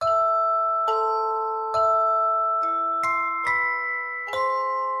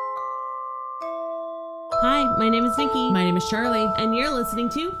Hi, my name is Nikki. My name is Charlie. And you're listening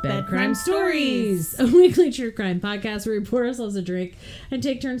to Bad Crime Stories, a weekly true crime podcast where we pour ourselves a drink and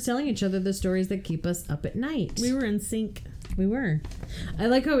take turns telling each other the stories that keep us up at night. We were in sync. We were. I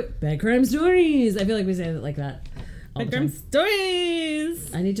like how Bad Crime Stories. I feel like we say it like that. Bad Crime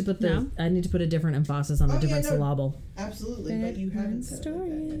Stories. I need to put I need to put a different emphasis on a different syllable. Absolutely, but you haven't said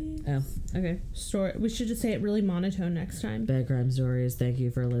it. Oh, okay. Story. We should just say it really monotone next time. Bad Crime Stories. Thank you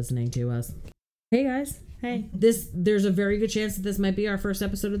for listening to us. Hey guys. Hey. There's a very good chance that this might be our first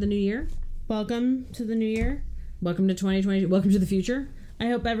episode of the new year. Welcome to the new year. Welcome to 2020. Welcome to the future. I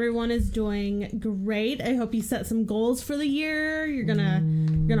hope everyone is doing great. I hope you set some goals for the year. You're gonna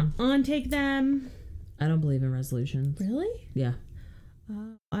untake them. I don't believe in resolutions. Really? Yeah.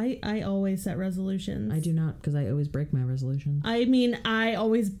 I always set resolutions. I do not, because I always break my resolutions. I mean, I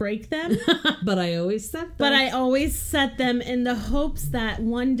always break them. But I always set them. But I always set them in the hopes that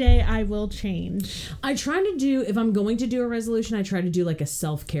one day I will change. I try to do, if I'm going to do a resolution, I try to do like a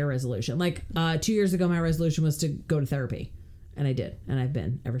self-care resolution. Like 2 years ago, my resolution was to go to therapy. And I did. And I've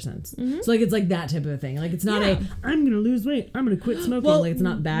been ever since. Mm-hmm. So like it's like that type of a thing. Like it's not I'm going to lose weight. I'm going to quit smoking. Well, like it's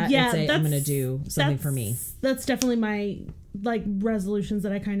not that. Yeah, it's I'm going to do something for me. That's definitely my like resolutions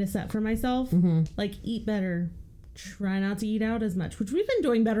that I kind of set for myself. Mm-hmm. Like eat better. Try not to eat out as much, which we've been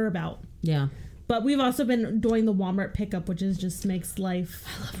doing better about. Yeah. But we've also been doing the Walmart pickup, which is just makes life.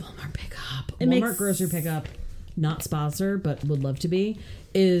 I love Walmart pickup. Walmart grocery pickup, not sponsored, but would love to be,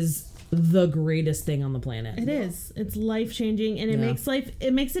 is the greatest thing on the planet. It is. It's life changing, and it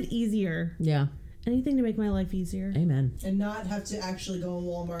makes it easier. Yeah. Anything to make my life easier. Amen. And not have to actually go in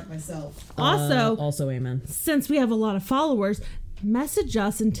Walmart myself. Also amen. Since we have a lot of followers, message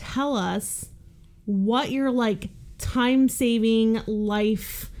us and tell us what your like time-saving,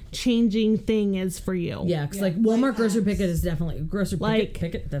 life-changing thing is for you. Yeah, because like Walmart grocery pickup is definitely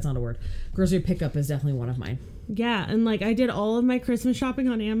pickup. That's not a word. Grocery pickup is definitely one of mine. Yeah, and like I did all of my Christmas shopping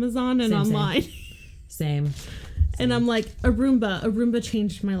on Amazon and online. Same. And I'm like, a Roomba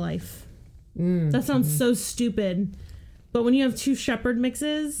changed my life. That sounds so stupid. But when you have 2 shepherd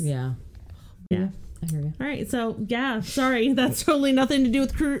mixes. Yeah. Yeah. I hear you. All right, so yeah, sorry, that's totally nothing to do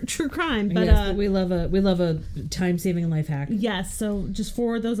with true crime, but yes, we love a time-saving life hack. Yes, so just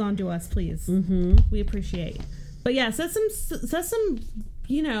forward those on to us, please. Mm-hmm. We appreciate. But yeah, set some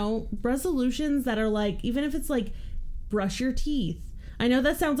resolutions that are like, even if it's like brush your teeth. I know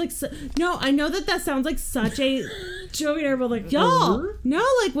that sounds like that sounds like such a Joey and I were like, y'all. No,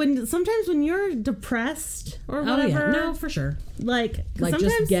 like sometimes when you're depressed or whatever. Oh, yeah. No, for sure. Like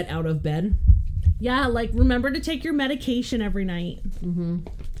just get out of bed. Yeah, like remember to take your medication every night. Mm-hmm.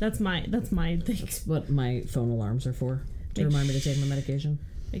 That's my thing. That's what my phone alarms are for. To remind me to take my medication.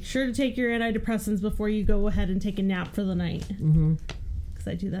 Make sure to take your antidepressants before you go ahead and take a nap for the night. Mm-hmm. Because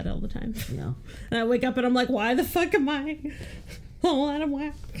I do that all the time. No. And I wake up and I'm like, why the fuck am I all out of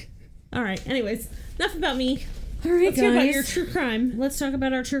whack? All right. Anyways, enough about me. All right, Let's hear about your true crime. Let's talk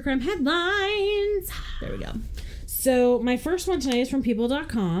about our true crime headlines. There we go. So my first one tonight is from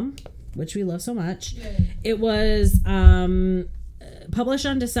people.com, which we love so much. Yay. It was published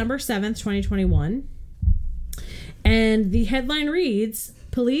on December 7th, 2021. And the headline reads,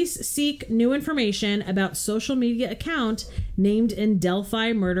 police seek new information about social media account named in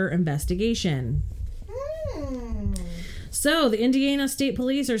Delphi murder investigation. So, the Indiana State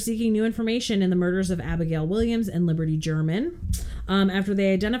Police are seeking new information in the murders of Abigail Williams and Liberty German after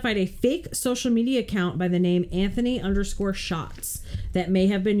they identified a fake social media account by the name Anthony_Shots that may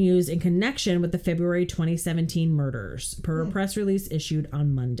have been used in connection with the February 2017 murders, per a press release issued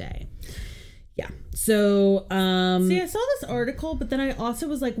on Monday. Yeah. So, see, I saw this article, but then I also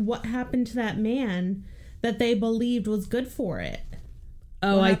was like, what happened to that man that they believed was good for it?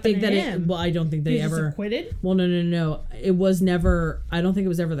 Oh, I think that I don't think they ever acquitted. Well, no. It was never. I don't think it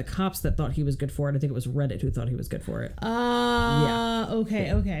was ever the cops that thought he was good for it. I think it was Reddit who thought he was good for it. Yeah.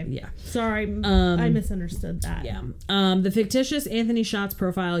 Okay. Yeah. Sorry, I misunderstood that. Yeah. The fictitious Anthony Shots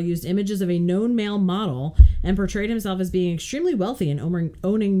profile used images of a known male model and portrayed himself as being extremely wealthy and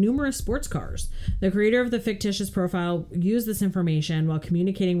owning numerous sports cars. The creator of the fictitious profile used this information while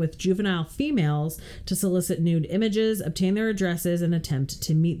communicating with juvenile females to solicit nude images, obtain their addresses, and attempt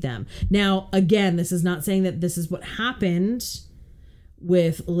to meet them. Now, again, this is not saying that this is what happened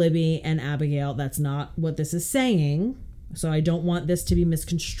with Libby and Abigail. That's not what this is saying. So I don't want this to be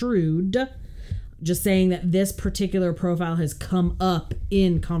misconstrued. just saying that this particular profile has come up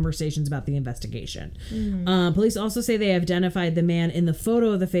in conversations about the investigation. Police also say they identified the man in the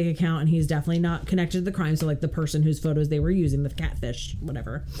photo of the fake account, and he's definitely not connected to the crime. So like the person whose photos they were using, the catfish,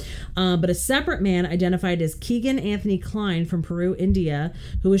 whatever. But a separate man identified as Keegan Anthony Klein from Peru, India,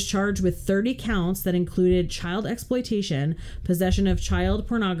 who was charged with 30 counts that included child exploitation, possession of child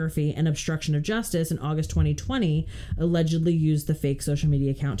pornography, and obstruction of justice in August 2020, allegedly used the fake social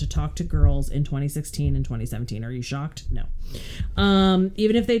media account to talk to girls in 2016 and 2017. Are you shocked? No.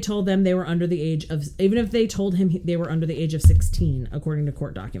 Even if they told him they were under the age of 16, according to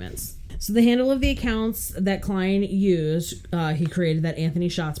court documents. So the handle of the accounts that Klein used, he created that Anthony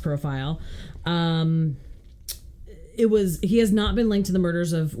Schatz profile. He has not been linked to the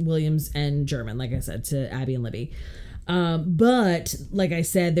murders of Williams and German, like I said, to Abby and Libby. But like I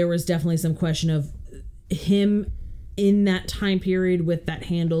said, there was definitely some question of him in that time period with that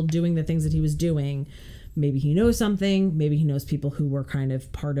handle doing the things that he was doing. Maybe he knows something. Maybe he knows people who were kind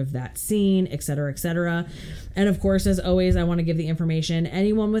of part of that scene, et cetera, et cetera. And of course, as always, I want to give the information.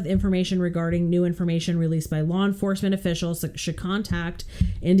 Anyone with information regarding new information released by law enforcement officials should contact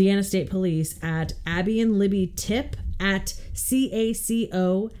Indiana State Police at Abby and Libby Tip at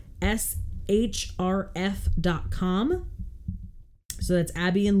CACOSHRF.com. So that's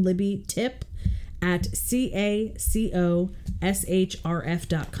Abby and Libby Tip at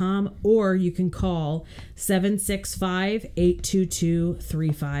CACOSHRF.com, or you can call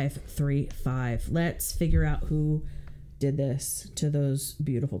 765-822-3535. Let's figure out who did this to those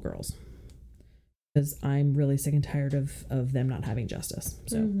beautiful girls, because I'm really sick and tired of them not having justice.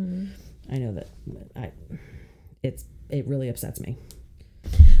 So I know that it really upsets me.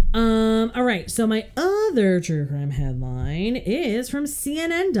 All right, so my other true crime headline is from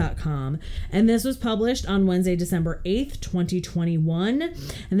CNN.com, and this was published on Wednesday, December 8th, 2021,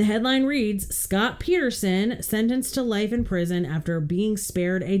 and the headline reads, Scott Peterson sentenced to life in prison after being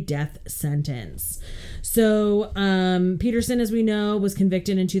spared a death sentence. So Peterson, as we know, was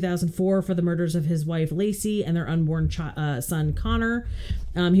convicted in 2004 for the murders of his wife Lacey and their unborn son Connor.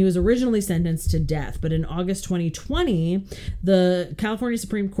 He was originally sentenced to death, but in August 2020, the California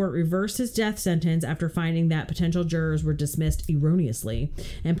Supreme Court reversed his death sentence after finding that potential jurors were dismissed erroneously,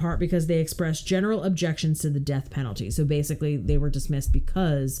 in part because they expressed general objections to the death penalty. So basically, they were dismissed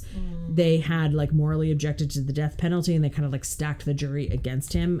because they had like morally objected to the death penalty, and they kind of like stacked the jury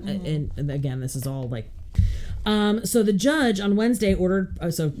against him. And again, this is all like so the judge on Wednesday ordered,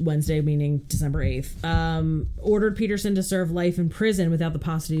 so Wednesday meaning December 8th, ordered Peterson to serve life in prison without the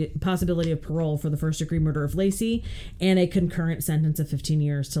possibility of parole for the first degree murder of Lacey, and a concurrent sentence of 15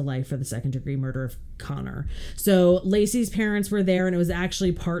 years to life for the second degree murder of Connor. So Lacey's parents were there, and it was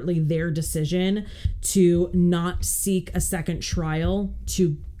actually partly their decision to not seek a second trial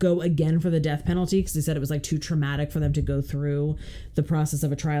to go again for the death penalty, because they said it was like too traumatic for them to go through the process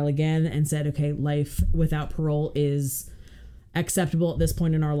of a trial again, and said, okay, life without parole is acceptable at this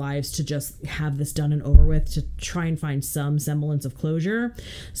point in our lives, to just have this done and over with, to try and find some semblance of closure.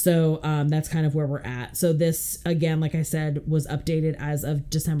 So that's kind of where we're at. So this, again, like I said, was updated as of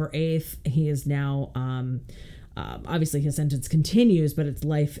December 8th. He is now obviously his sentence continues, but it's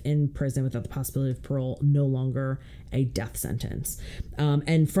life in prison without the possibility of parole, no longer a death sentence.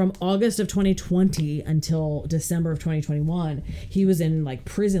 And from August of 2020 until December of 2021, he was in like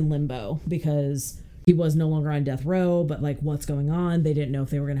prison limbo because he was no longer on death row, but like what's going on? They didn't know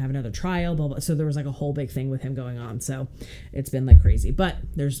if they were going to have another trial, blah, blah. So there was like a whole big thing with him going on. So it's been like crazy, but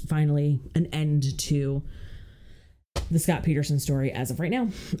there's finally an end to the Scott Peterson story as of right now,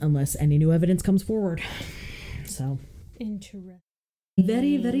 unless any new evidence comes forward. So Interesting.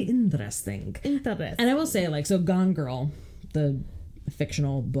 Very, very interesting. And I will say, like, so Gone Girl, the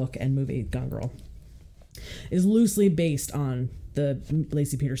fictional book and movie Gone Girl, is loosely based on the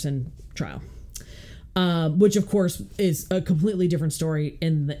Lacey Peterson trial. Which of course is a completely different story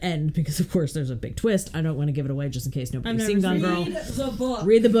in the end, because of course there's a big twist. I don't want to give it away just in case nobody's seen Gone Girl. Read the book.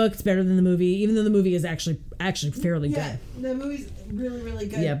 Read the book. It's better than the movie, even though the movie is actually fairly good. The movie's really, really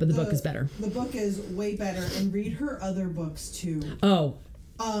good. Yeah, but the book is better. The book is way better, and read her other books too. Oh,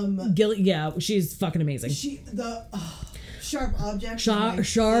 yeah, she's fucking amazing. Sharp Objects.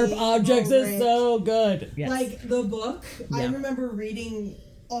 Sharp Objects is so good. Yes. Like the book, yeah. I remember reading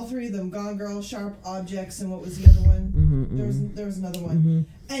all three of them: Gone Girl, Sharp Objects, and what was the other one? There was another one.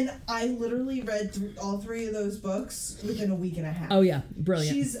 And I literally read all three of those books within a week and a half. Oh yeah,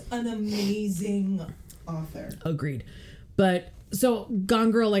 brilliant. She's an amazing author. Agreed. But so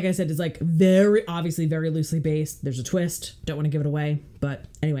Gone Girl, like I said, is like very loosely based. There's a twist. Don't want to give it away, but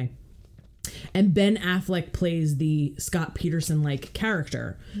anyway. and Ben Affleck plays the Scott Peterson like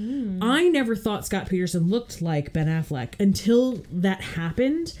character. I never thought Scott Peterson looked like Ben Affleck until that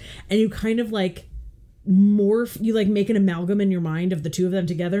happened, and you kind of like you like make an amalgam in your mind of the two of them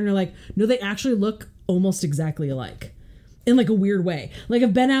together, and you're like, no, they actually look almost exactly alike in like a weird way. Like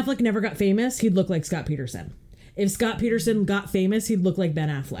if Ben Affleck never got famous, he'd look like Scott Peterson. If Scott Peterson got famous, he'd look like Ben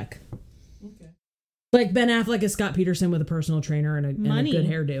Affleck. Okay. Like Ben Affleck is Scott Peterson with a personal trainer and a good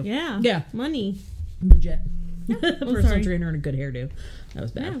hairdo. Yeah. Money. Legit. Personal sorry. trainer and a good hairdo. That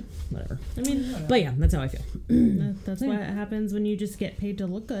was bad. Yeah. Whatever. I mean, But yeah, that's how I feel. that's what happens when you just get paid to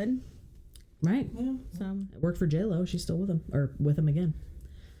look good. Right. Yeah. So It worked for J-Lo. She's still with him. Or with him again.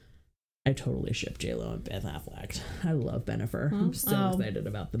 I totally ship J-Lo and Ben Affleck. I love Bennifer. I'm so excited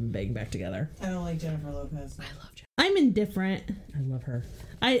about them being back together. I don't like Jennifer Lopez. I love Jenny. I'm indifferent. I love her.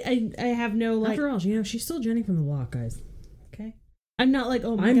 I have no like. After all, she's still Jenny from the Block, guys. Okay. I'm not like,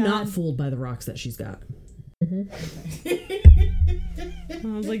 oh my I'm god. not fooled by the rocks that she's got. I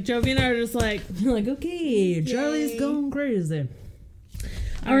was like, Jovi and I are just like, Okay, Charlie's Yay. going crazy.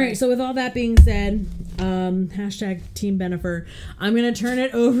 All right, so with all that being said, hashtag Team Bennifer, I'm going to turn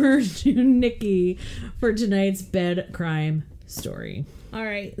it over to Nikki for tonight's bed crime story. all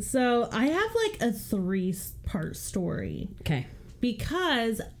right. So I have like a 3-part story Okay.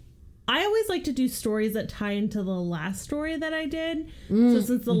 because I always like to do stories that tie into the last story that I did. So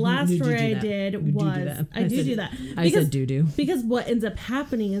since the last You do story do I that. did You do was, that. I do that. I said doo-doo. Because what ends up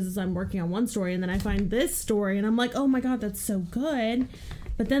happening is I'm working on one story and then I find this story and I'm like, oh my god, that's so good.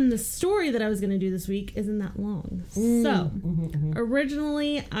 But then the story that I was going to do this week isn't that long. So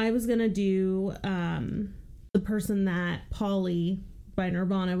originally I was going to do the person that Polly by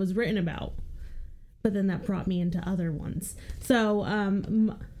Nirvana was written about. But then that brought me into other ones. So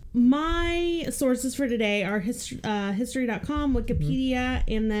my sources for today are history.com, Wikipedia,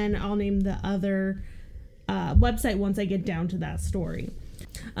 and then I'll name the other website once I get down to that story.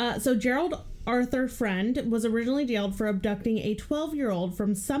 So Gerald Arthur Friend was originally jailed for abducting a 12-year-old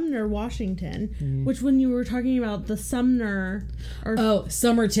from Sumner, Washington, which when you were talking about the Sumner or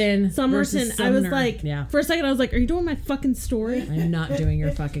Somerton. Somerton, I was like, yeah. for a second I was like, are you doing my fucking story? I'm not doing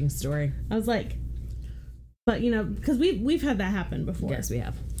your fucking story. I was like, but you know, because we've had that happen before. Yes, we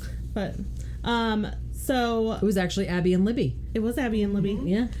have. But so It was actually Abby and Libby. it was Abby and Libby.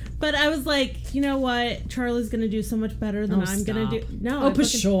 Yeah. But I was like, you know what? Charlie's gonna do so much better than I'm gonna do. No, Oh,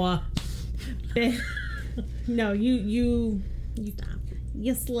 Pshaw. No, you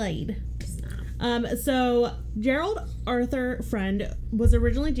slayed. So Gerald Arthur Friend was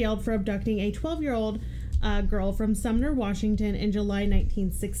originally jailed for abducting a 12-year-old girl from Sumner, Washington in July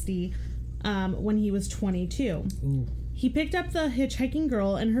 1960 when he was 22. Ooh. He picked up the hitchhiking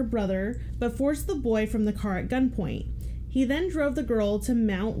girl and her brother, but forced the boy from the car at gunpoint. He then drove the girl to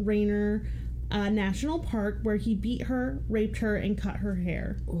Mount Rainier National Park, where he beat her, raped her, and cut her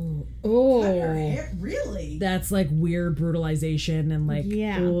hair. Oh. Cut her hair? Really? That's like weird brutalization and like,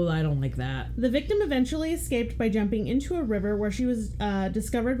 Yeah. oh, I don't like that. The victim eventually escaped by jumping into a river where she was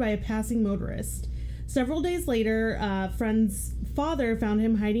discovered by a passing motorist. Several days later, Friend's father found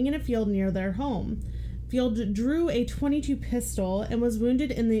him hiding in a field near their home. Field drew a .22 pistol and was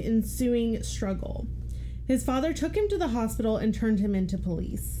wounded in the ensuing struggle. His father took him to the hospital and turned him into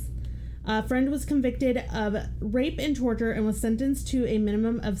police. Friend was convicted of rape and torture and was sentenced to a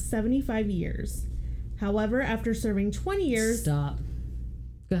minimum of 75 years. However, after serving 20 years Stop.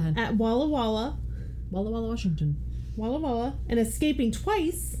 Go ahead. at Walla Walla, Washington. and escaping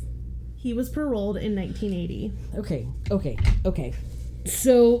twice, he was paroled in 1980. Okay.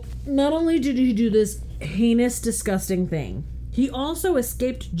 So, not only did he do this heinous, disgusting thing, he also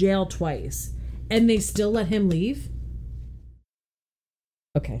escaped jail twice, and they still let him leave?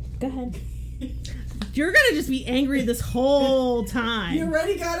 Okay, go ahead. You're gonna just be angry this whole time. You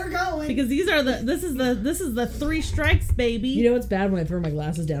already got her going. Because this is the 3 strikes, baby. You know what's bad when I throw my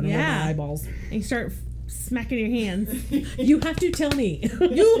glasses down and Yeah. my eyeballs? And you start smacking your hands. You have to tell me.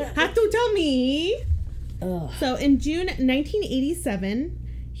 You have to tell me. Ugh. So in June 1987,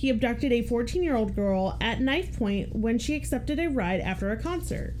 he abducted a 14-year-old girl at knife point when she accepted a ride after a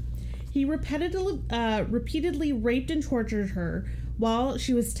concert. He repeatedly raped and tortured her while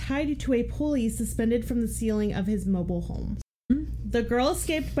she was tied to a pulley suspended from the ceiling of his mobile home. The girl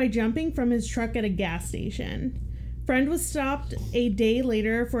escaped by jumping from his truck at a gas station. Friend was stopped a day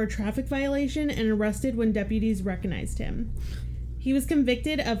later for a traffic violation and arrested when deputies recognized him. He was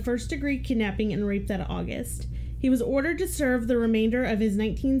convicted of first-degree kidnapping and rape that August. He was ordered to serve the remainder of his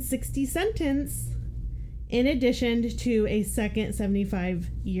 1960 sentence in addition to a second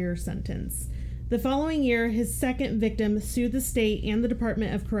 75-year sentence. The following year, his second victim sued the state and the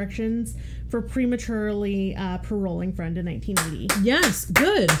Department of Corrections for prematurely paroling friend in 1980. Yes,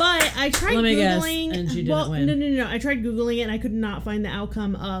 good. But I tried Let me guess, Googling. and she didn't win. No. I tried Googling it and I could not find the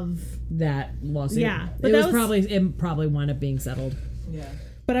outcome of That lawsuit. Yeah, but it probably wound up being settled. Yeah.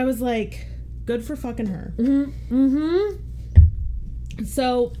 But I was like, good for fucking her. Mm-hmm.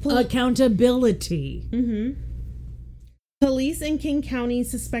 So accountability. Police in King County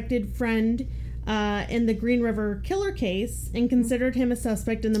suspected Friend in the Green River killer case and considered him a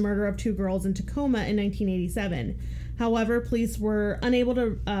suspect in the murder of 2 girls in Tacoma in 1987. However, police were unable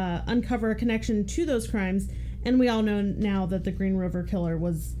to uncover a connection to those crimes, and we all know now that the Green River killer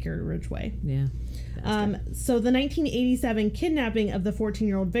was Gary Ridgway. Yeah. So the 1987 kidnapping of the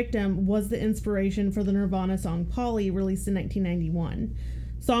 14-year-old victim was the inspiration for the Nirvana song Polly, released in 1991.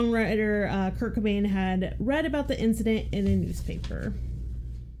 Songwriter Kurt Cobain had read about the incident in a newspaper.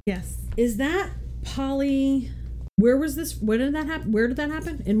 Yes. Is that Polly? Where was this? Where did that happen? Where did that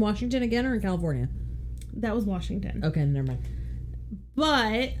happen? In Washington again or in California? That was Washington. Okay, never mind.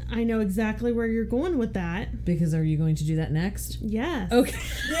 But I know exactly where you're going with that. Because are you going to do that next? Yes. Okay.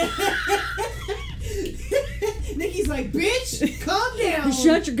 Nikki's like, bitch, calm down.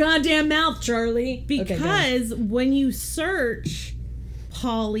 Shut your goddamn mouth, Charlie. Because when you search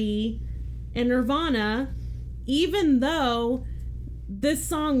Polly and Nirvana, even though this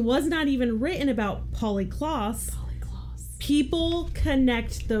song was not even written about Polly Klaas, people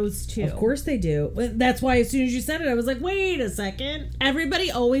connect those two. Of course they do. That's why as soon as you said it, I was like, wait a second.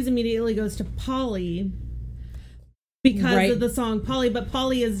 Everybody always immediately goes to Polly because of the song Polly, but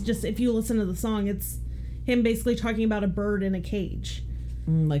Polly is just, if you listen to the song, it's him basically talking about a bird in a cage.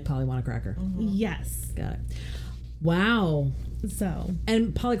 Like Polly Want a Cracker. Yes. Got it. Wow. So.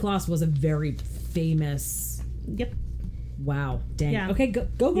 And Polly Klaas was a very famous... Yep. Wow. Dang. Yeah. Okay, go.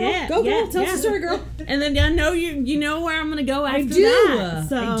 Tell us the story, girl. And then I know you know where I'm gonna go after that.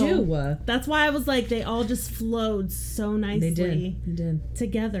 So I do. That's why I was like, they all just flowed so nicely. They did.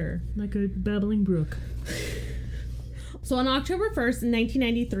 Together. Like a babbling brook. So on October 1st, in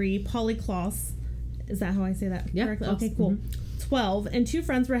 1993, Polly Klaas, is that how I say that correctly? Klaas. Okay, cool. 12 and 2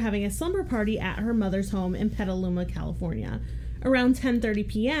 friends were having a slumber party at her mother's home in Petaluma, California. Around 10:30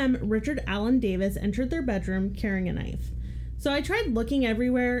 p.m., Richard Allen Davis entered their bedroom carrying a knife. So I tried looking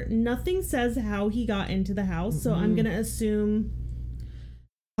everywhere. Nothing says how he got into the house, so I'm going to assume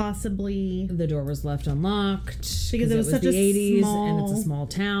possibly... The door was left unlocked. Because it was such the a 80s small... and it's a small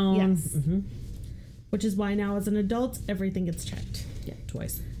town. Yes. Which is why now as an adult, everything gets checked. Yeah,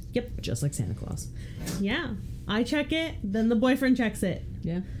 twice. Yep. Just like Santa Claus. Yeah. I check it, then the boyfriend checks it.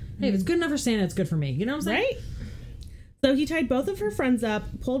 Yeah. Hey, if it's good enough for Santa, it's good for me. You know what I'm saying? Right? So he tied both of her friends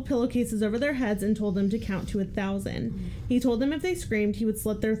up, pulled pillowcases over their heads, and told them to count to 1,000. He told them if they screamed, he would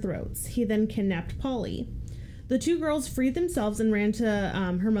slit their throats. He then kidnapped Polly. The 2 girls freed themselves and ran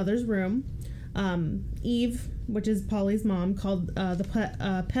to her mother's room. Eve, which is Polly's mom, called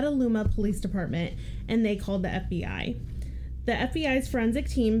the Petaluma Police Department, and they called the FBI. The FBI's forensic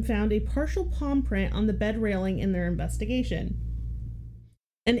team found a partial palm print on the bed railing in their investigation.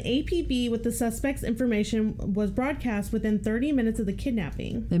 An APB with the suspect's information was broadcast within 30 minutes of the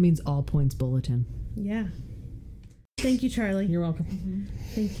kidnapping. That means all points bulletin. Yeah. Thank you, Charlie. You're welcome.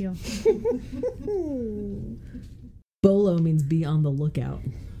 Thank you. BOLO means be on the lookout.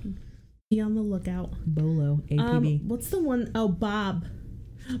 Be on the lookout. BOLO, APB. What's the one? Oh, Bob.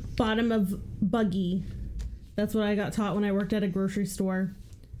 Bottom of buggy. That's what I got taught when I worked at a grocery store.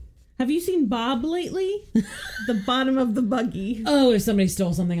 Have you seen Bob lately? The bottom of the buggy. Oh, if somebody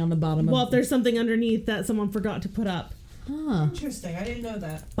stole something on the bottom of... Well, if there's something underneath that someone forgot to put up. Huh. Interesting. I didn't know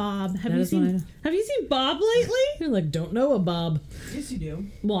that. Bob. Have That you is what I know. seen Bob lately? You're like, don't know a Bob. Yes, you do.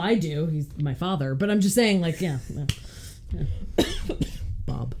 Well, I do. He's my father. But I'm just saying, like, yeah.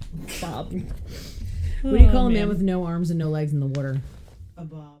 Bob. Bob. What do you call a man with no arms and no legs in the water? A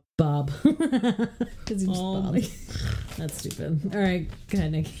Bob. Bob. Because he's just Bob. my- That's stupid. All right. Go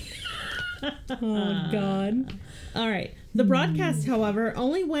ahead, Nick. Oh, God. All right. The broadcast, however,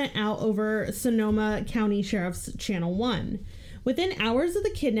 only went out over Sonoma County Sheriff's Channel 1. Within hours of the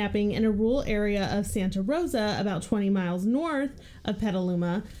kidnapping in a rural area of Santa Rosa, about 20 miles north of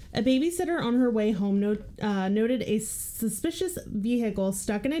Petaluma, a babysitter on her way home noted a suspicious vehicle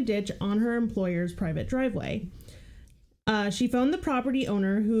stuck in a ditch on her employer's private driveway. She phoned the property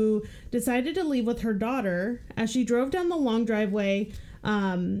owner, who decided to leave with her daughter. As she drove down the long driveway,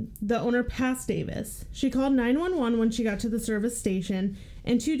 the owner passed Davis. She called 911 when she got to the service station,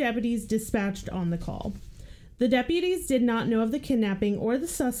 and 2 deputies dispatched on the call. The deputies did not know of the kidnapping or the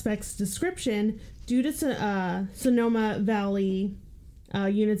suspect's description due to Sonoma Valley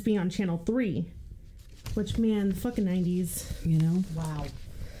units being on Channel 3 Which, man, the fucking 90s. You know? Wow.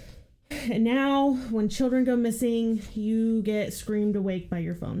 And now, when children go missing, you get screamed awake by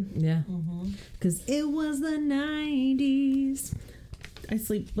your phone. Yeah. Because it was the 90s. I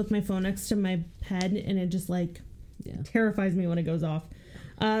sleep with my phone next to my head, and it just, terrifies me when it goes off.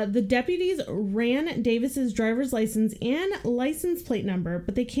 The deputies ran Davis's driver's license and license plate number,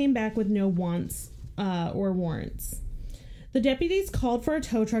 but they came back with no wants or warrants. The deputies called for a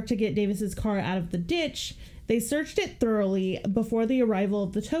tow truck to get Davis's car out of the ditch. They searched it thoroughly before the arrival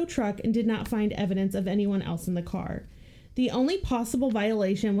of the tow truck and did not find evidence of anyone else in the car. The only possible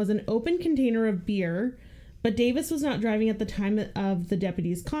violation was an open container of beer, but Davis was not driving at the time of the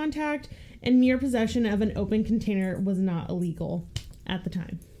deputies' contact, and mere possession of an open container was not illegal at the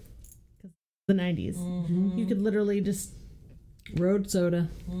time. The 90s. You could literally just... Road soda.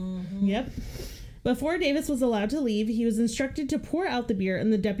 Yep. Before Davis was allowed to leave, he was instructed to pour out the beer,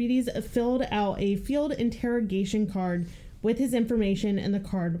 and the deputies filled out a field interrogation card with his information, and the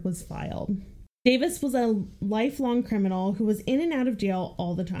card was filed. Davis was a lifelong criminal who was in and out of jail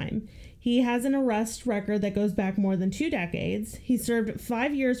all the time. He has an arrest record that goes back more than 2 decades. He served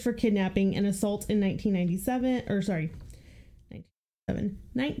 5 years for kidnapping and assault in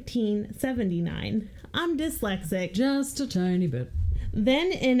 1979. I'm dyslexic. Just a tiny bit.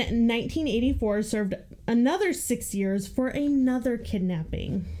 Then in 1984 served another 6 years for another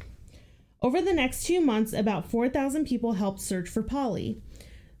kidnapping. Over the next 2 months, about 4,000 people helped search for Polly.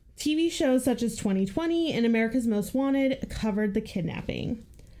 TV shows such as 2020 and America's Most Wanted covered the kidnapping.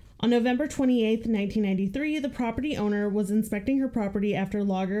 On November 28, 1993, the property owner was inspecting her property after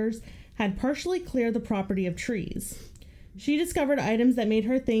loggers had partially cleared the property of trees. She discovered items that made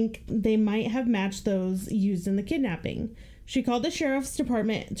her think they might have matched those used in the kidnapping. She called the sheriff's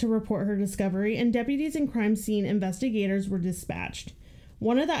department to report her discovery, and deputies and crime scene investigators were dispatched.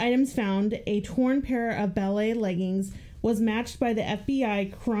 One of the items found, a torn pair of ballet leggings, was matched by the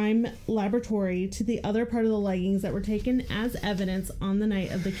FBI crime laboratory to the other part of the leggings that were taken as evidence on the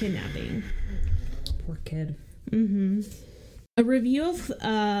night of the kidnapping. Poor kid. A review of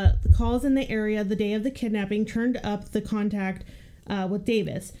calls in the area the day of the kidnapping turned up the contact with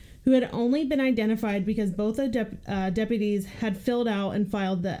Davis, who had only been identified because both deputies had filled out and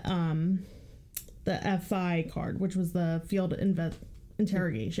filed the FI card, which was the field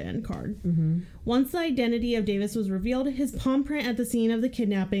interrogation card. Once the identity of Davis was revealed, his palm print at the scene of the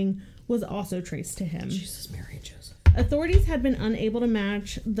kidnapping was also traced to him. Jesus, Mary, Joseph. Authorities had been unable to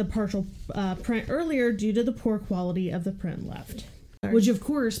match the partial print earlier due to the poor quality of the print left. Which, of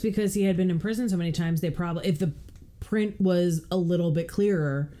course, because he had been in prison so many times, they probably, if the print was a little bit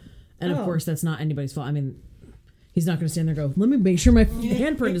clearer, and of course that's not anybody's fault. I mean, he's not going to stand there and go, let me make sure my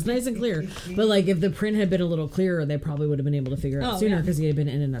handprint is nice and clear. But like, if the print had been a little clearer, they probably would have been able to figure it out sooner because he had been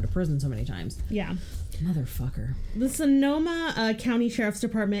in and out of prison so many times. Yeah. Motherfucker. The Sonoma County Sheriff's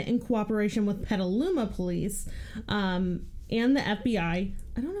Department, in cooperation with Petaluma Police and the FBI, I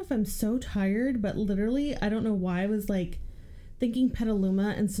don't know if I'm so tired, but literally, I don't know why I was like thinking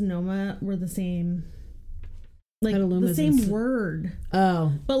Petaluma and Sonoma were the same. Like the same word.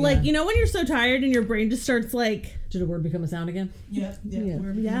 Oh. But like, you know when you're so tired and your brain just starts like... Did a word become a sound again? Yeah.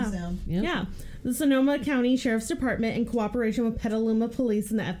 Word became a sound. Yep. Yeah. The Sonoma County Sheriff's Department, in cooperation with Petaluma Police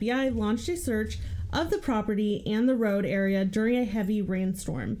and the FBI, launched a search of the property and the road area during a heavy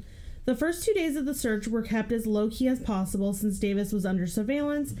rainstorm. The first 2 days of the search were kept as low-key as possible since Davis was under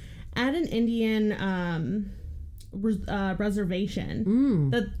surveillance at an Indian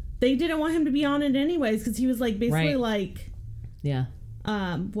reservation. That they didn't want him to be on it anyways because he was like basically like... Yeah.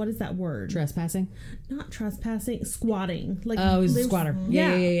 What is that word? Trespassing? Not trespassing. Squatting. Like, oh, he's a squatter.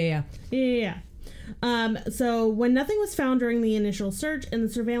 Yeah. So when nothing was found during the initial search and the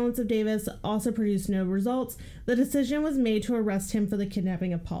surveillance of Davis also produced no results, the decision was made to arrest him for the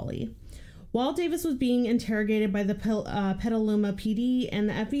kidnapping of Polly. While Davis was being interrogated by the Petaluma PD and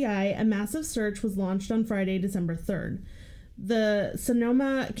the FBI, a massive search was launched on Friday, December 3rd. The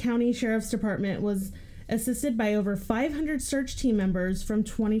Sonoma County Sheriff's Department was assisted by over 500 search team members from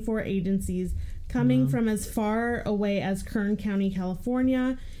 24 agencies coming from as far away as Kern County,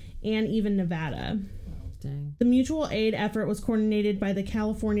 California, and even Nevada. Dang. The mutual aid effort was coordinated by the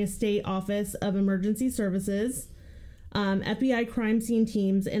California State Office of Emergency Services, FBI crime scene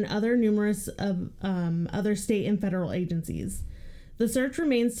teams, and other numerous of other state and federal agencies. The search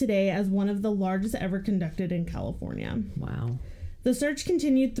remains today as one of the largest ever conducted in California. Wow. The search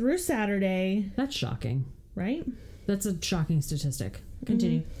continued through Saturday. That's shocking. Right? That's a shocking statistic.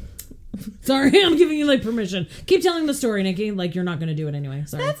 Continue. Sorry, I'm giving you like permission. Keep telling the story, Nikki. Like you're not going to do it anyway.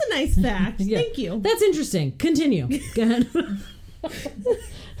 Sorry. That's a nice fact. Thank you. That's interesting. Continue. Go ahead.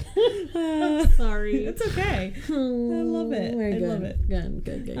 Sorry. It's okay. I love it. Very I good. love it.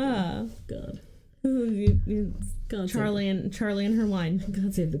 Good. Charlie and her wine.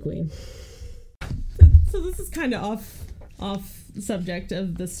 God save the queen. So this is kind of off subject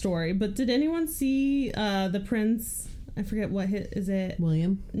of the story, but did anyone see the prince? I forget is it?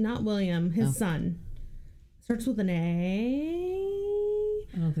 William? Not William. His son starts with an A.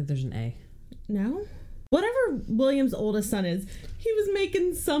 I don't think there's an A. No. Whatever William's oldest son is, he was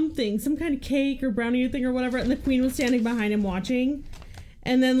making some kind of cake or brownie thing or whatever, and the queen was standing behind him watching.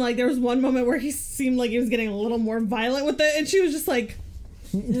 And then, like, there was one moment where he seemed like he was getting a little more violent with it, and she was just like...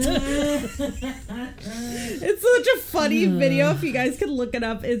 It's such a funny video. If you guys could look it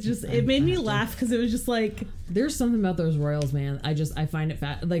up, it made me laugh because it was just like... There's something about those royals, man. I find it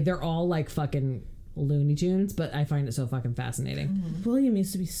like, they're all like fucking Looney Tunes, but I find it so fucking fascinating. William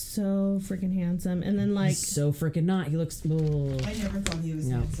used to be so freaking handsome, and then like he's so freaking not. He looks. Ugh. I never thought he was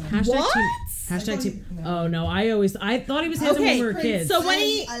handsome. Hashtag team. Oh no, I thought he was handsome when we were kids. So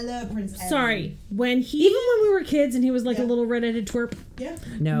when I love Prince Edward. Sorry, when he even when we were kids and he was like a little redheaded twerp. Yeah.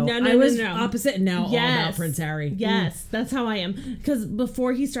 No, I was opposite, and now all about Prince Harry. Yes, that's how I am. Because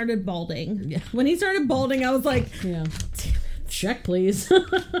before he started balding, when he started balding, I was like, damn it. Check, please.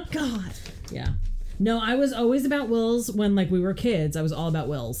 God. Yeah. No, I was always about Wills when, like, we were kids. I was all about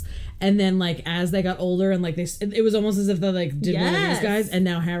Wills. And then, like, as they got older and, like, it was almost as if they, like, did one of these guys. And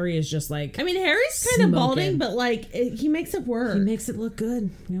now Harry is just, like, I mean, Harry's kind of balding, but, like, he makes it work. He makes it look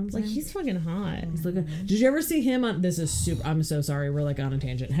good. You know what I'm saying? Like, he's fucking hot. He's looking. Did you ever see him on, this is super, I'm so sorry, we're, like, on a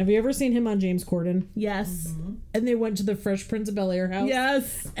tangent. Have you ever seen him on James Corden? Yes. Mm-hmm. And they went to the Fresh Prince of Bel-Air house.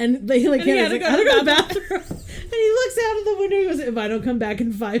 Yes. And they, like, he had to go to the bathroom. And he looks out of the window and goes, if I don't come back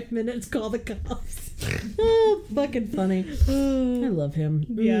in 5 minutes, call the cops. Oh, fucking funny. I love him.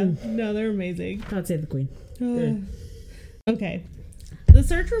 Yeah. No, they're amazing. God save the queen. Okay. The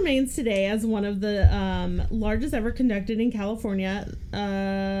search remains today as one of the largest ever conducted in California.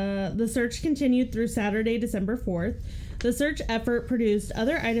 The search continued through Saturday, December 4th. The search effort produced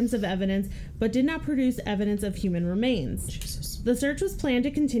other items of evidence, but did not produce evidence of human remains. Jesus. The search was planned to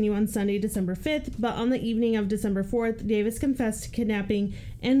continue on Sunday, December 5th, but on the evening of December 4th, Davis confessed to kidnapping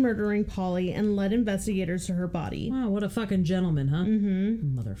and murdering Polly and led investigators to her body. Wow, what a fucking gentleman, huh?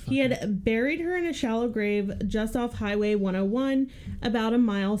 Mm-hmm. Motherfucker. He had buried her in a shallow grave just off Highway 101, about a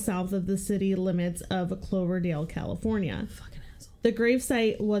mile south of the city limits of Cloverdale, California. Fucking asshole. The grave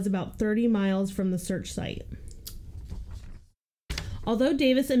site was about 30 miles from the search site. Although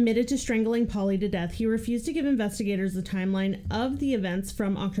Davis admitted to strangling Polly to death, he refused to give investigators the timeline of the events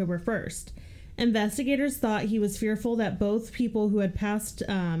from October 1st. Investigators thought he was fearful that both people who passed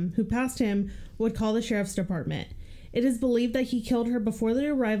him would call the sheriff's department. It is believed that he killed her before the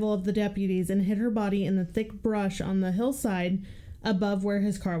arrival of the deputies and hid her body in the thick brush on the hillside above where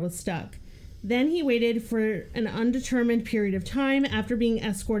his car was stuck. Then he waited for an undetermined period of time after being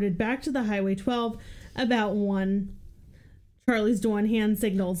escorted back to the Highway 12 about 1. Charlie's doing hand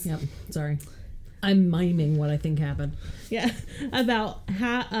signals. Yep, sorry. I'm miming what I think happened. Yeah, about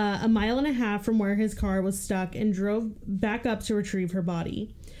a mile and a half from where his car was stuck and drove back up to retrieve her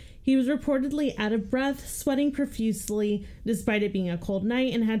body. He was reportedly out of breath, sweating profusely despite it being a cold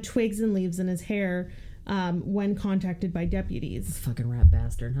night, and had twigs and leaves in his hair when contacted by deputies. Fucking rat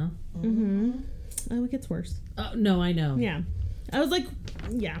bastard, huh? Mm-hmm. Oh, it gets worse. No, I know. Yeah. I was like,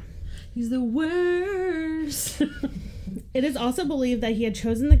 yeah. He's the worst. It is also believed that he had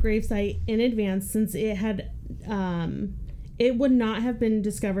chosen the gravesite in advance since it would not have been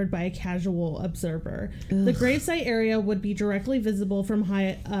discovered by a casual observer. Ugh. The gravesite area would be directly visible from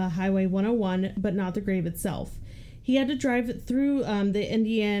Highway 101, but not the grave itself. He had to drive through the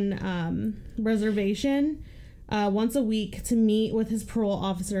Indian reservation once a week to meet with his parole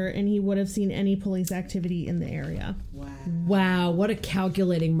officer, and he would have seen any police activity in the area. Wow, what a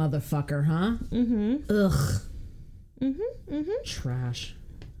calculating motherfucker, huh? Mm-hmm. Ugh. Mm-hmm. Mm-hmm. Trash.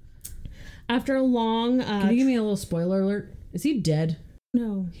 After a long... Can you give me a little spoiler alert? Is he dead?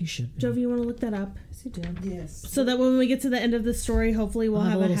 No. He should be. Jovi, you want to look that up? Is he dead? Yes. So that when we get to the end of the story, hopefully we'll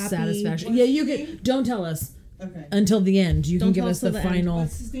have a little happy... satisfaction. Yeah, you can... Don't tell us. Okay. Until the end. You can give us the the final...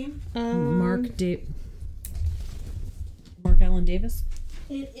 What's his name? Mark Allen Davis?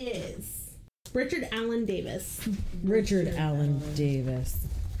 It is. Richard Allen Davis. Richard Allen Davis.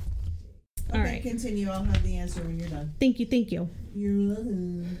 Okay, all right. Continue. I'll have the answer when you're done. Thank you. You're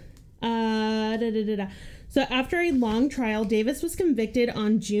welcome. So after a long trial, Davis was convicted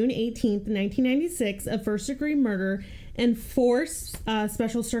on June 18th, 1996 of first-degree murder and 4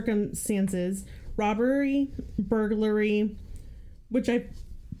 special circumstances: robbery, burglary, which I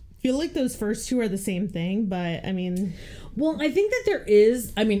feel like those first two are the same thing, but I mean, Well, I think that there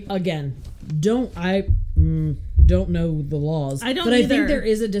is. I mean, again, don't know the laws. I don't but either. I think there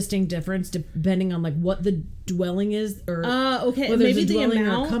is a distinct difference depending on like what the dwelling is, or okay, whether maybe it's a the dwelling or a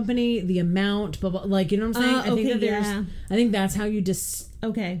amount. company, the amount, but like, you know what I'm saying? I think okay, that there's. yeah. I think that's how you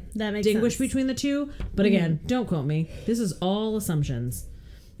Okay, that makes distinguish sense. between the two. But again, don't quote me. This is all assumptions,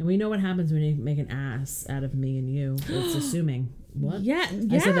 and we know what happens when you make an ass out of me and you. It's assuming. What? Yeah.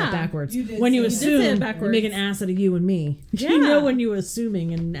 I said that backwards. You did When you say that. You did say it assume, backwards. you make an ass out of you and me. Yeah. You know when you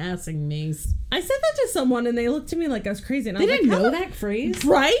assuming and assing me. I said that to someone and they looked at me like I was crazy. And I They was didn't like, know how that phrase?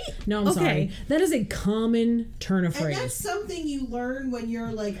 right? No, I'm Okay. sorry. That is a common turn of And that's phrase. something you learn when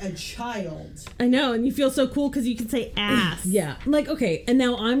you're like a child. I know, and you feel so cool because you can say ass. Yeah. Like, okay, and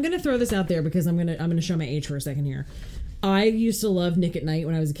now I'm gonna throw this out there because I'm gonna show my age for a second here. I used to love Nick at Night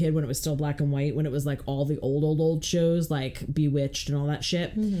when I was a kid, when it was still black and white, when it was like all the old shows like Bewitched and all that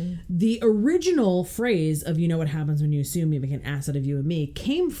shit. Mm-hmm. The original phrase of "you know what happens when you assume you make an ass out of you and me"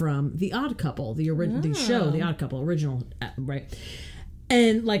 came from The Odd Couple, the show, The Odd Couple, original, right?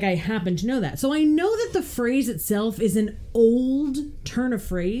 And like, I happen to know that, so I know that the phrase itself is an old turn of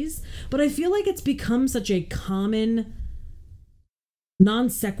phrase, but I feel like it's become such a common non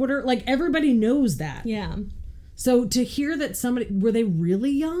sequitur. Like, everybody knows that. Yeah. So to hear that somebody, were they really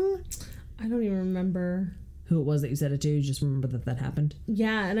young? I don't even remember. Who it was that you said it to? You just remember that happened?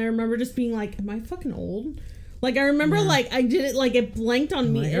 Yeah, and I remember just being like, am I fucking old? Like, I remember, like, I did it, like, it blanked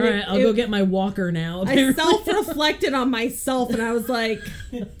on me. Like, and all right, I'll go get my walker now. I self-reflected on myself, and I was like,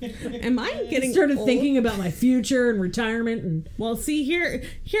 am I getting started old? thinking about my future and retirement. And Well, see,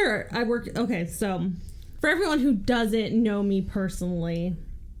 here, I work, okay, so, for everyone who doesn't know me personally,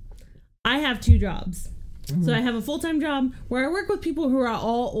 I have 2 jobs. So I have a full-time job where I work with people who are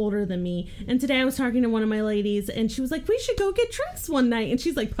all older than me. And today I was talking to one of my ladies and she was like, we should go get drinks one night. And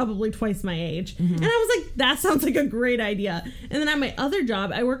she's like probably twice my age. And I was like, that sounds like a great idea. And then at my other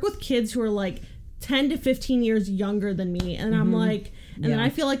job, I work with kids who are like 10 to 15 years younger than me. And I'm like, and then I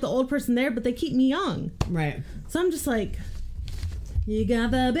feel like the old person there, but they keep me young. right. So I'm just like, You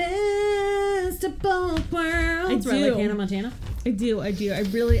got the best of both worlds. I Right, do. like Hannah Montana. I do. I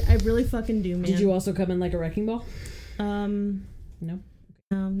really fucking do, man. Did you also come in like a wrecking ball? No. No.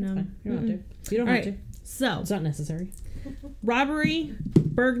 No. You don't have to. You don't All have right. to. So, It's not necessary. robbery,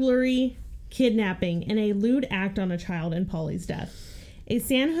 burglary, kidnapping, and a lewd act on a child in Polly's death. A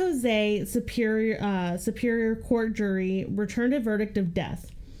San Jose Superior Court jury returned a verdict of death.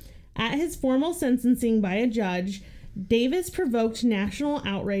 At his formal sentencing by a judge, Davis provoked national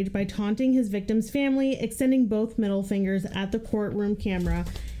outrage by taunting his victim's family, extending both middle fingers at the courtroom camera,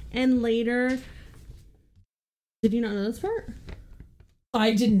 and later... Did you not know this part?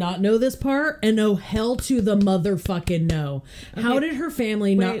 I did not know this part, and oh, hell to the motherfucking no. How Okay. did her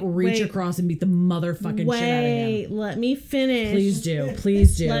family Wait, not reach wait. across and beat the motherfucking shit out of him? Wait, let me finish. Please do.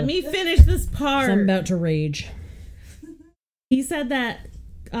 Please do. Let me finish this part. I'm about to rage. He said that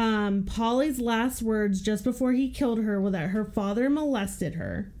Polly's last words just before he killed her were that her father molested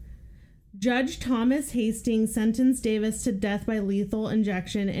her. Judge Thomas Hastings sentenced Davis to death by lethal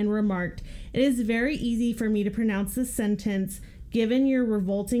injection and remarked, "It is very easy for me to pronounce this sentence given your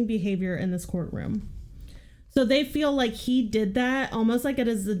revolting behavior in this courtroom." So they feel like he did that almost like it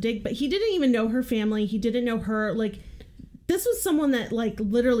is a dig, but he didn't even know her family. He didn't know her. Like, this was someone that, like,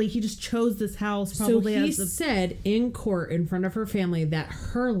 literally he just chose this house probably So he as a... said in court in front of her family that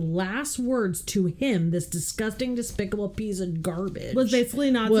her last words to him, this disgusting, despicable piece of garbage, was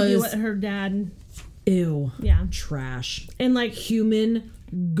basically not to do what her dad... ew, Yeah. trash, And, like, human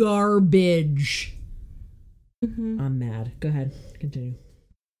garbage. I'm mad. Go ahead. Continue.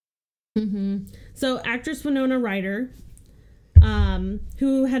 so actress Winona Ryder,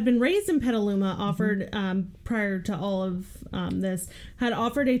 who had been raised in Petaluma, offered, prior to all of this, had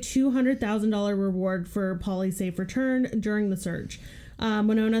offered a $200,000 reward for Polly's safe return during the search.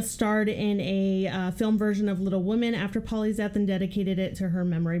 Winona starred in a film version of Little Women after Polly's death and dedicated it to her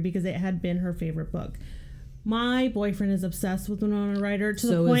memory because it had been her favorite book. My boyfriend is obsessed with Winona Ryder to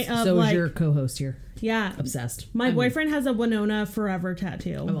the point of, so like... is your co-host here. Yeah. Obsessed. My boyfriend has a Winona Forever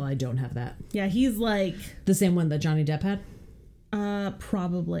tattoo. Oh, well, I don't have that. Yeah, he's like... The same one that Johnny Depp had?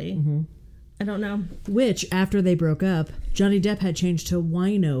 Probably. I don't know. Which, after they broke up, Johnny Depp had changed to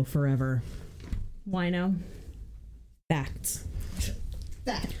Wino Forever. Wino. Facts.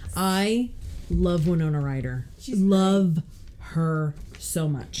 That. I love Winona Ryder. Love her so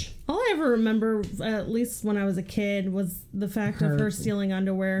much. All I ever remember, at least when I was a kid, was the fact of her stealing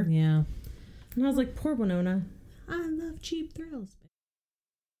underwear. Yeah. And I was like, poor Winona. I love cheap thrills.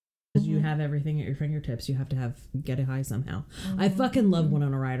 Because you have everything at your fingertips. You have to get a high somehow. I fucking love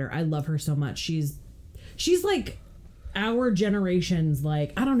Winona Ryder. I love her so much. She's like our generation's,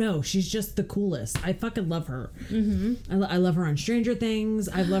 like, I don't know. She's just the coolest. I fucking love her. Mm-hmm. I love her on Stranger Things.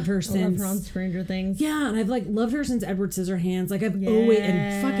 I've loved her since. I love her on Stranger Things. Yeah, and I've like loved her since Edward Scissorhands. Like I've always,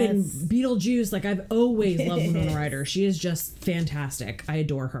 and fucking Beetlejuice. Like I've always loved Winona Ryder. She is just fantastic. I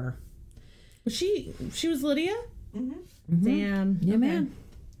adore her. She was Lydia? Mm-hmm. Damn. Yeah, okay. Man.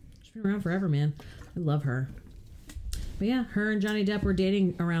 She's been around forever, man. I love her. But yeah, her and Johnny Depp were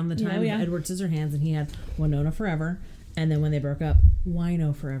dating around the time of Edward Scissorhands, and he had Winona forever. And then when they broke up,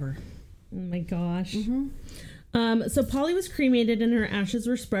 Wino forever. Oh my gosh. Mm-hmm. So Polly was cremated and her ashes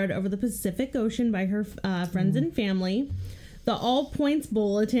were spread over the Pacific Ocean by her friends and family. The All Points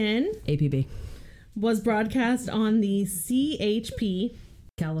Bulletin, APB, was broadcast on the CHP,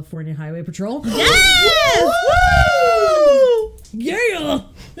 California Highway Patrol. Yes! Woo! Yeah!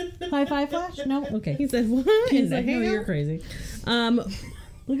 High five flash? No? Okay. He said, what? He's like, no, you're crazy.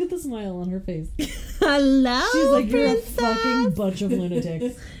 Look at the smile on her face. Hello, she's like, you're princess. a fucking bunch of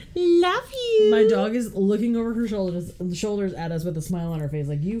lunatics. Love you. My dog is looking over her shoulders at us with a smile on her face,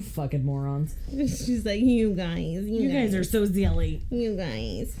 like, you fucking morons. She's like, you guys are so silly. You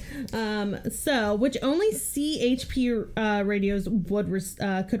guys. So, which only CHP radios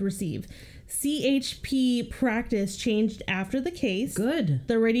could receive. CHP practice changed after the case. Good.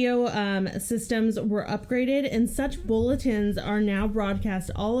 The radio systems were upgraded, and such bulletins are now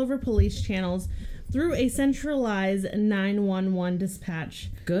broadcast all over police channels through a centralized 911 dispatch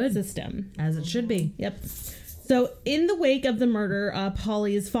system. As it should be. Yep. So, in the wake of the murder,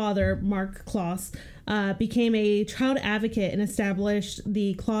 Polly's father, Mark Kloss, became a child advocate and established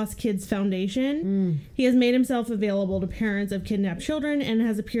the Kloss Kids Foundation. He has made himself available to parents of kidnapped children and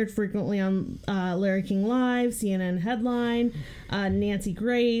has appeared frequently on Larry King Live, CNN Headline, Nancy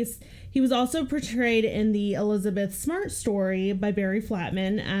Grace. He was also portrayed in the Elizabeth Smart story by Barry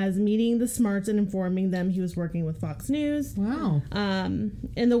Flatman as meeting the Smarts and informing them he was working with Fox News. Wow.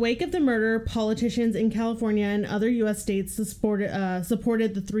 In the wake of the murder, politicians in California and other U.S. states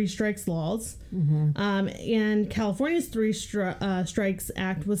supported the Three Strikes laws. Mm-hmm. And California's Three Strikes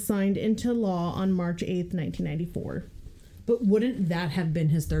Act was signed into law on March 8th, 1994. But wouldn't that have been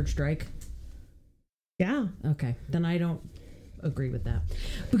his third strike? Yeah. Okay. Then I don't agree with that,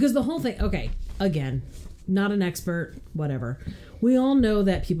 because the whole thing, okay, again, not an expert, whatever, we all know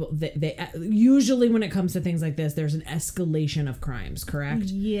that people they usually, when it comes to things like this, there's an escalation of crimes, correct?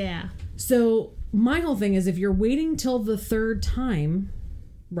 Yeah. So my whole thing is, if you're waiting till the third time,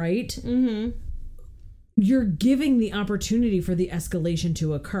 right, mm-hmm, you're giving the opportunity for the escalation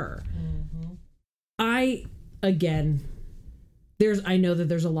to occur. Mm-hmm. I know that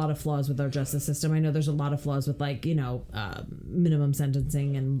there's a lot of flaws with our justice system. I know there's a lot of flaws with, like, minimum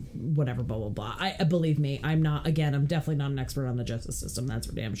sentencing and whatever, blah, blah, blah. Believe me, I'm definitely not an expert on the justice system. That's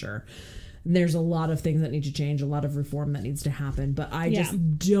for damn sure. There's a lot of things that need to change, a lot of reform that needs to happen. But I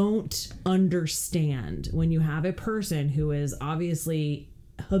just don't understand when you have a person who is obviously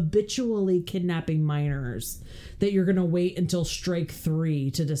habitually kidnapping minors, that you're going to wait until strike 3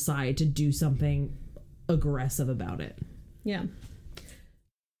 to decide to do something aggressive about it. Yeah.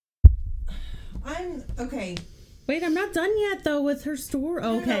 Okay. Wait, I'm not done yet, though, with her story.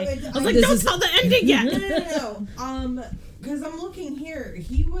 Okay. No, I was like, don't tell the ending yet. No. Because I'm looking here.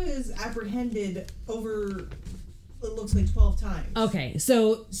 He was apprehended over, it looks like 12 times. Okay,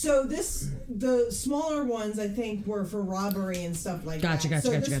 so the smaller ones, I think, were for robbery and stuff like that. Gotcha.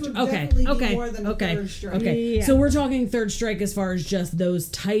 Would definitely be more than a third strike. Okay. Yeah. So we're talking third strike as far as just those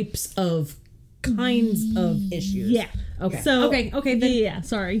types of kinds of issues. Yeah. Okay. So okay. Then, yeah.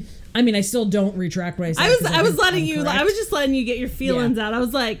 Sorry. I mean, I still don't retract what I said. I was letting you. I was just letting you get your feelings out. I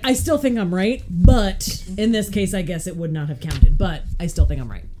was like, I still think I'm right, but in this case, I guess it would not have counted. But I still think I'm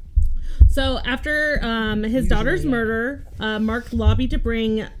right. So after his daughter's murder, Mark lobbied to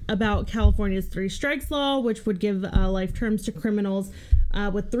bring about California's Three Strikes law, which would give life terms to criminals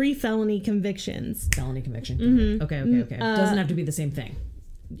with 3 felony convictions. Felony conviction. Mm-hmm. Okay. Doesn't have to be the same thing.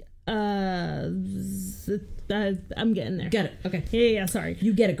 I'm getting there. Get it. Okay. Yeah, sorry.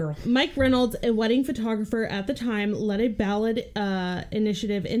 You get it, girl. Mike Reynolds, a wedding photographer at the time, led a ballot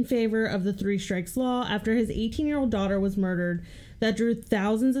initiative in favor of the Three Strikes law after his 18-year-old daughter was murdered that drew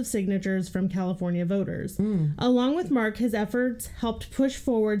thousands of signatures from California voters. Along with Mark, his efforts helped push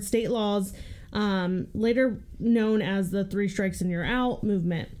forward state laws later known as the Three Strikes and You're Out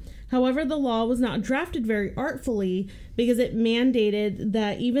movement. However, the law was not drafted very artfully because it mandated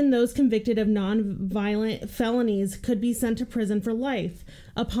that even those convicted of non-violent felonies could be sent to prison for life.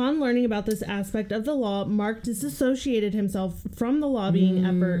 Upon learning about this aspect of the law, Mark disassociated himself from the lobbying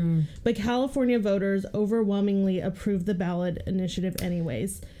effort, but California voters overwhelmingly approved the ballot initiative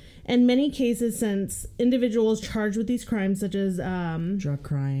anyways. In many cases, since individuals charged with these crimes, such as drug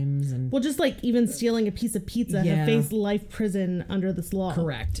crimes and just like even stealing a piece of pizza, have faced life prison under this law.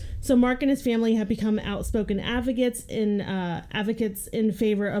 Correct. So Mark and his family have become outspoken advocates in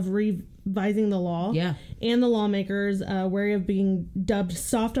favor of revising the law. Yeah. And the lawmakers, wary of being dubbed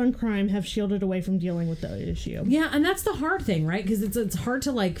soft on crime, have shielded away from dealing with the issue. Yeah, and that's the hard thing, right? Because it's hard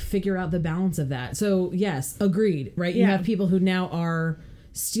to like figure out the balance of that. So yes, agreed. Right. You have people who now are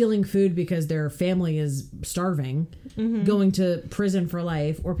stealing food because their family is starving, going to prison for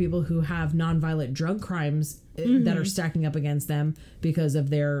life, or people who have nonviolent drug crimes that are stacking up against them because of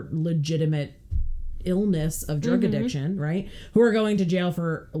their legitimate illness of drug addiction, right? Who are going to jail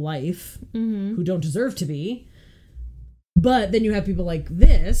for life, who don't deserve to be. But then you have people like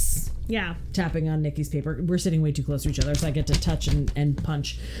this, tapping on Nikki's paper. We're sitting way too close to each other, so I get to touch and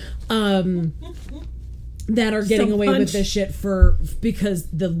punch. That are getting away with this shit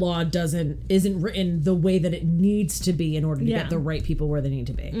because the law isn't written the way that it needs to be in order to get the right people where they need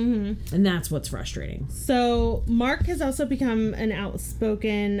to be. And that's what's frustrating. So Mark has also become an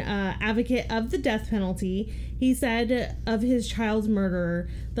outspoken advocate of the death penalty. He said of his child's murderer,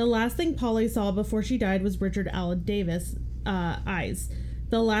 "The last thing Polly saw before she died was Richard Allen Davis' eyes.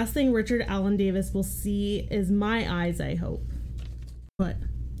 The last thing Richard Allen Davis will see is my eyes, I hope." What?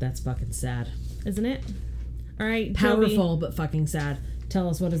 That's fucking sad. Isn't it? All right, powerful, but fucking sad. Tell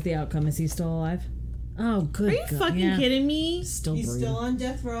us, what is the outcome? Is he still alive? Oh, good. Are you fucking kidding me? He's still on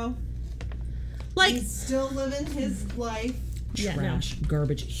death row. Like, he's still living his life. Trash,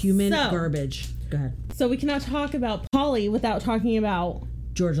 garbage, human garbage. Go ahead. So we cannot talk about Polly without talking about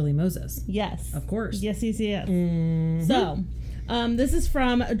Georgia Lee Moses. Yes, of course. Yes. So, this is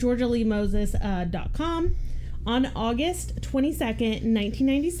from GeorgiaLeeMoses.com. On August 22nd,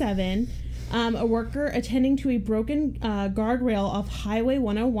 1997. A worker attending to a broken guardrail off Highway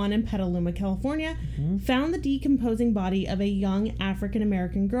 101 in Petaluma, California, found the decomposing body of a young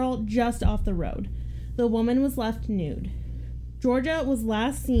African-American girl just off the road. The woman was left nude. Georgia was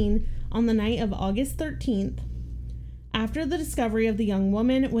last seen on the night of August 13th. After the discovery of the young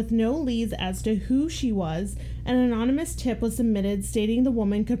woman, with no leads as to who she was, an anonymous tip was submitted stating the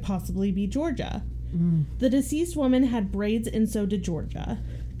woman could possibly be Georgia. The deceased woman had braids, and so did Georgia.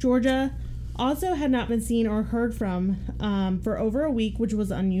 Georgia also had not been seen or heard from for over a week, which was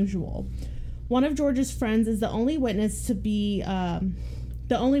unusual. One of Georgia's friends is the only witness to the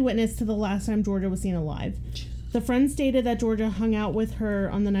last time Georgia was seen alive. The friend stated that Georgia hung out with her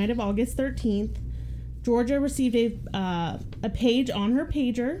on the night of August 13th. Georgia received a page on her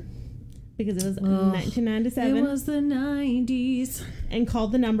pager because it was 1997. It was the 90s, and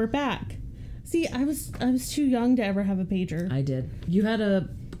called the number back. See, I was too young to ever have a pager. I did. You had a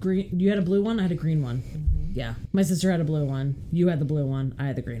blue one. I had a green one. Yeah, my sister had a blue one. You had the blue one. I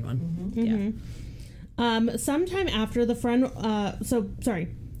had the green one. Yeah. Sometime after the friend,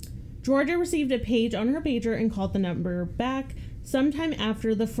 Georgia received a page on her pager and called the number back. Sometime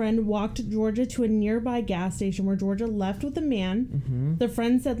after, the friend walked Georgia to a nearby gas station where Georgia left with a man. The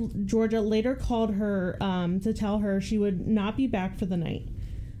friend said Georgia later called her to tell her she would not be back for the night.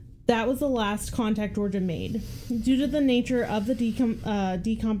 That was the last contact Georgia made. Due to the nature of the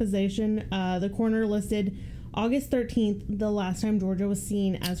decomposition, the coroner listed August 13th, the last time Georgia was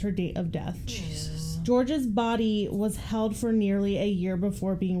seen, as her date of death. Jesus. Georgia's body was held for nearly a year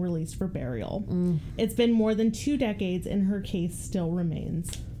before being released for burial. It's been more than 2 decades, and her case still remains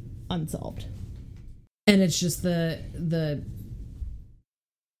unsolved. And it's just the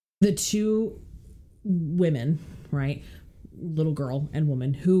two women, right? Little girl and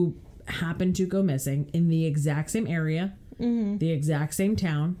woman who happened to go missing in the exact same area, the exact same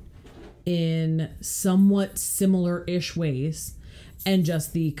town, in somewhat similar-ish ways, and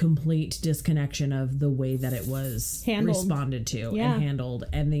just the complete disconnection of the way that it was responded to and handled,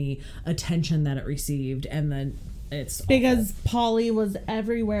 and the attention that it received, and then it's because awful. Polly was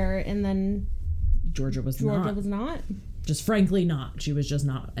everywhere, and then Georgia was not. Just frankly not. She was just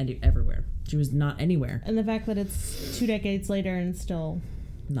not everywhere. She was not anywhere. And the fact that it's 2 decades later and still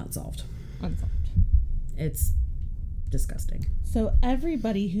not solved. Unsolved. It's disgusting. So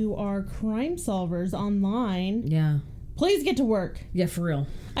everybody who are crime solvers online, please get to work. Yeah, for real.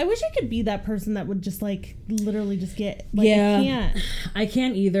 I wish I could be that person that would just literally just get. I can't. I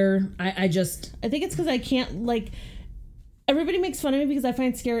can't either. I think it's because I can't everybody makes fun of me because I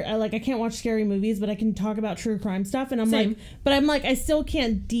find scary. I can't watch scary movies, but I can talk about true crime stuff. And I'm Same. like, but I'm like, I still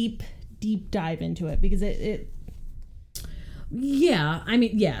can't deep dive into it because it. Yeah, I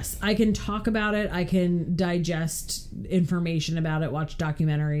mean, yes, I can talk about it. I can digest information about it, watch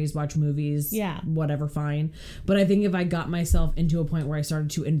documentaries, watch movies, whatever, fine. But I think if I got myself into a point where I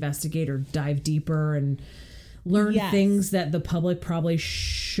started to investigate or dive deeper and learn things that the public probably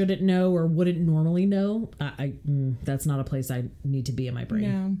shouldn't know or wouldn't normally know, that's not a place I need to be in my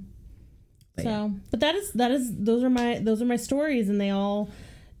brain. No. But those are my stories, and they all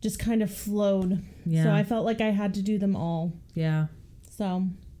just kind of flowed. Yeah. So I felt like I had to do them all. Yeah. So.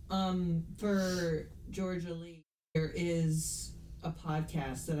 For Georgia Lee, there is a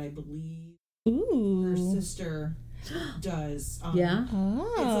podcast that I believe her sister does. Yeah.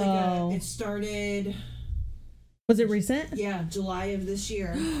 Oh. It's it started. Was it recent? Yeah, July of this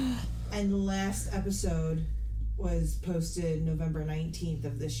year. And the last episode was posted November 19th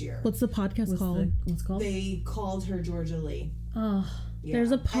of this year. What's the podcast called? What's it called? They called her Georgia Lee. Oh. Yeah.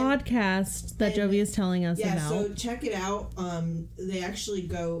 There's a podcast that Jovi is telling us about. Yeah, so check it out. They actually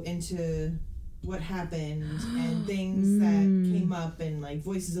go into what happened and things that came up and like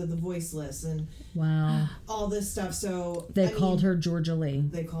Voices of the Voiceless and all this stuff. So they called her Georgia Lee.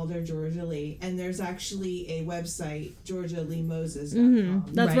 They called her Georgia Lee, and there's actually a website, GeorgiaLeeMoses.com.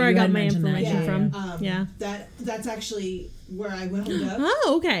 Mm-hmm. That's where I got my information from. That's actually where I wound up.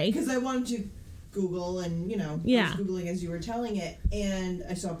 Oh, okay. Because I wanted to Google and, I was Googling as you were telling it, and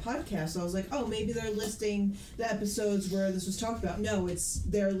I saw a podcast, so I was like, oh, maybe they're listing the episodes where this was talked about. No,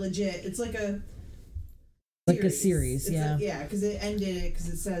 they're legit. It's like a series, because it ended because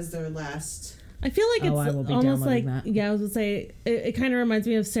it says their last. I feel like I will be almost like that. I was gonna say it kind of reminds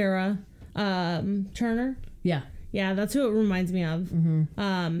me of Sarah Turner. Yeah, that's who it reminds me of.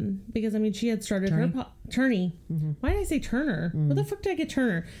 Mm-hmm. Because I mean she had started her Turney. Mm-hmm. Why did I say Turner? Mm-hmm. Where the fuck did I get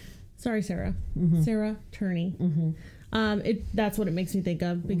Turner? Sorry, Sarah. Mm-hmm. Sarah Turney. Mm-hmm. That's what it makes me think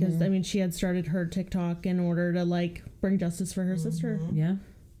of because I mean she had started her TikTok in order to like bring justice for her sister. Yeah.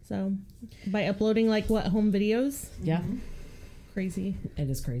 So by uploading home videos. Yeah. Crazy. It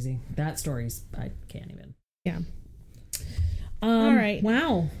is crazy. That story's I can't even. Yeah. All right.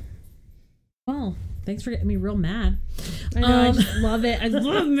 Wow. Well, thanks for getting me real mad. I know. I just love it. I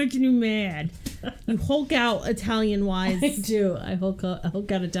love making you mad. You Hulk out Italian wise. I do. I Hulk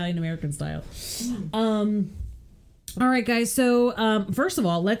out Italian American style. All right, guys. So first of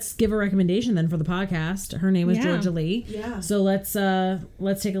all, let's give a recommendation then for the podcast. Her name is Georgia Lee. Yeah. So let's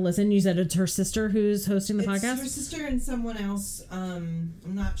take a listen. You said it's her sister who's hosting the podcast? It's her sister and someone else. I'm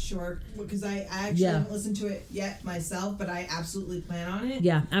not sure because I actually haven't listened to it yet myself, but I absolutely plan on it.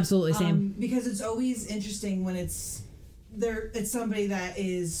 Yeah, absolutely. Same. Because it's always interesting when it's somebody that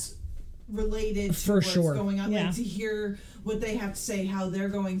is related to what's going on. Like to hear what they have to say, how they're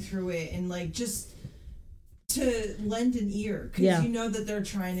going through it, and like just to lend an ear because you know that they're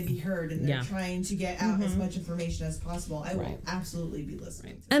trying to be heard and they're trying to get out as much information as possible. I will absolutely be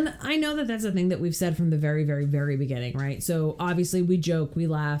listening to and I know that that's a thing that we've said from the very, very, very beginning, right? So obviously we joke, we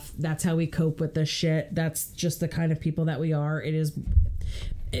laugh. That's how we cope with this shit. That's just the kind of people that we are. It's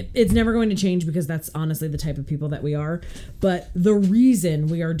never going to change because that's honestly the type of people that we are. But the reason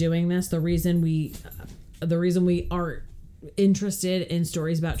we are doing this, the reason we are interested in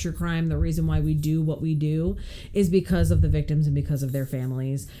stories about true crime, the reason why we do what we do is because of the victims and because of their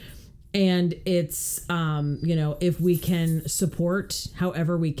families. And it's if we can support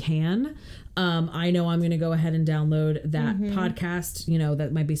however we can, I know I'm going to go ahead and download that podcast.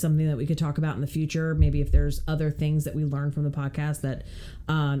 That might be something that we could talk about in the future. Maybe if there's other things that we learned from the podcast that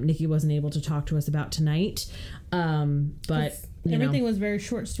Nikki wasn't able to talk to us about tonight. But everything was very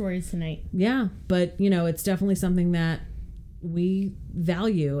short stories tonight. Yeah, but it's definitely something that we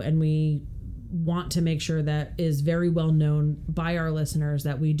value and we want to make sure that is very well known by our listeners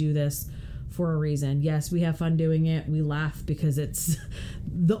that we do this for a reason. Yes, we have fun doing it. We laugh because it's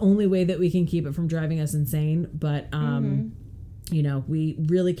the only way that we can keep it from driving us insane. But, we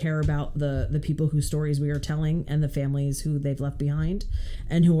really care about the people whose stories we are telling and the families who they've left behind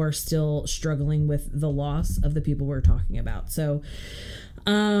and who are still struggling with the loss of the people we're talking about. So,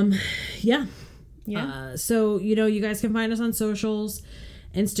 so, you guys can find us on socials,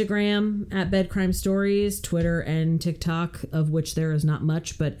 Instagram at Bed Crime Stories, Twitter and TikTok, of which there is not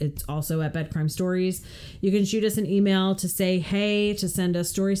much, but it's also at Bed Crime Stories. You can shoot us an email to say hey, to send us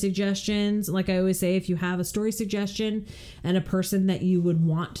story suggestions. Like I always say, if you have a story suggestion and a person that you would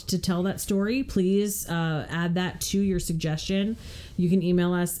want to tell that story, please add that to your suggestion. You can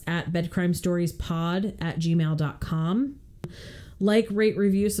email us at bedcrimestoriespod@gmail.com. Like, rate,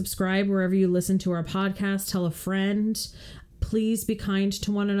 review, subscribe wherever you listen to our podcast. Tell a friend. please be kind to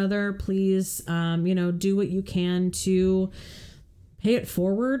one another. Please, do what you can to pay it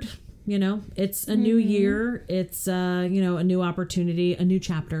forward. It's a new year. It's, a new opportunity, a new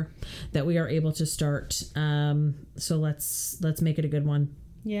chapter that we are able to start. So let's make it a good one.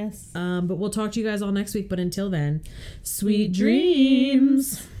 Yes. But we'll talk to you guys all next week. But until then, sweet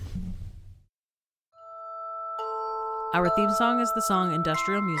dreams. Our theme song is the song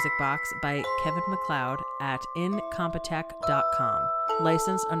Industrial Music Box by Kevin MacLeod at incompetech.com.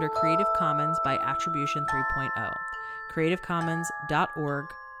 Licensed under Creative Commons by Attribution 3.0.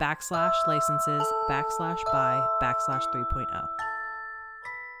 creativecommons.org/licenses/by/3.0.